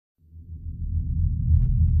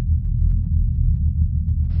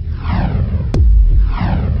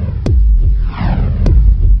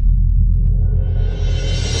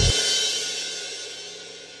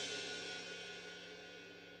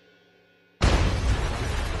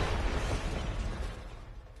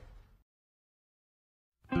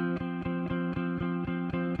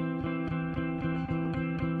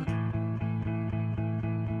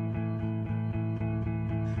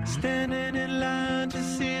Standing in line to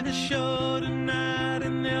see the show tonight,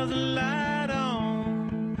 and there's a light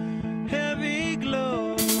on, heavy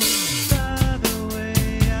glow. By the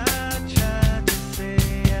way, I tried to say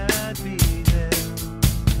I'd be there,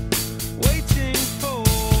 waiting for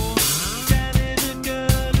that little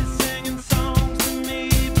girl is singing songs to me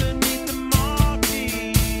beneath the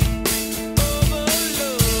marquee.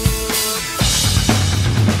 Overload.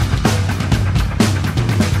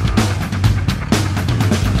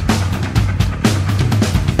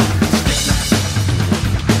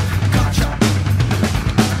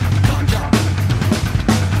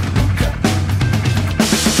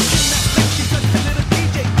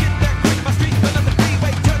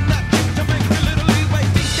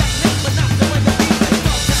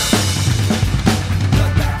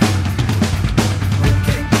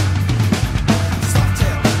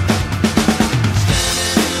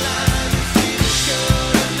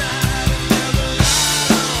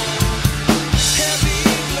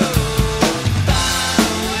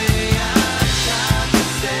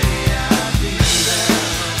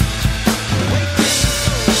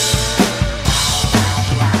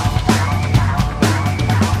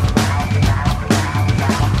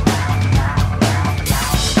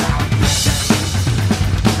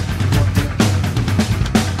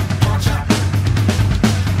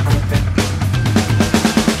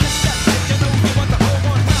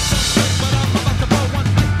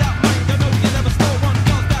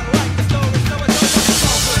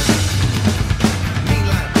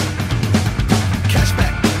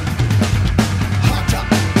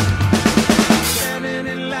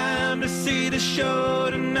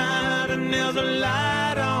 Show tonight, and there's a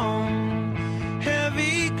light on,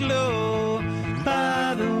 heavy glow.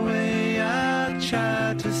 By the way, I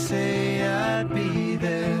tried to say I'd be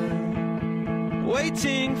there,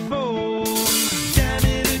 waiting for that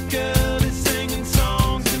little girl is singing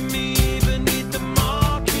songs to me beneath the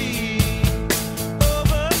marquee.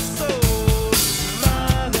 Oversold.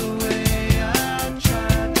 By the way, I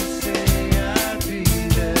tried to say I'd be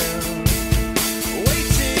there,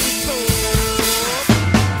 waiting for.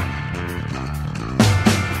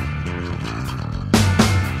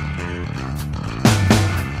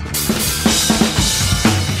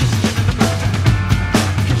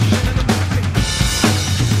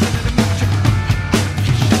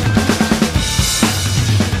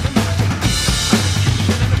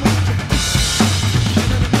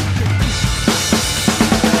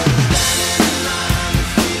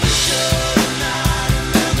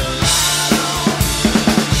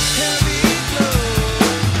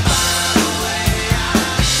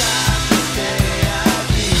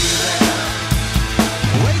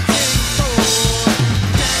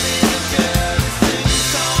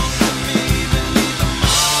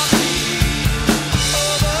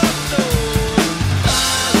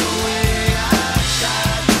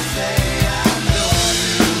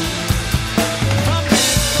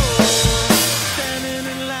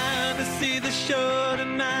 Show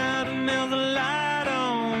tonight, and there's a light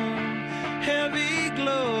on, heavy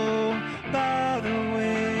glow. By the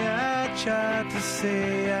way, I tried to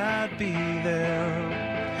say I'd be there,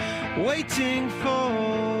 waiting for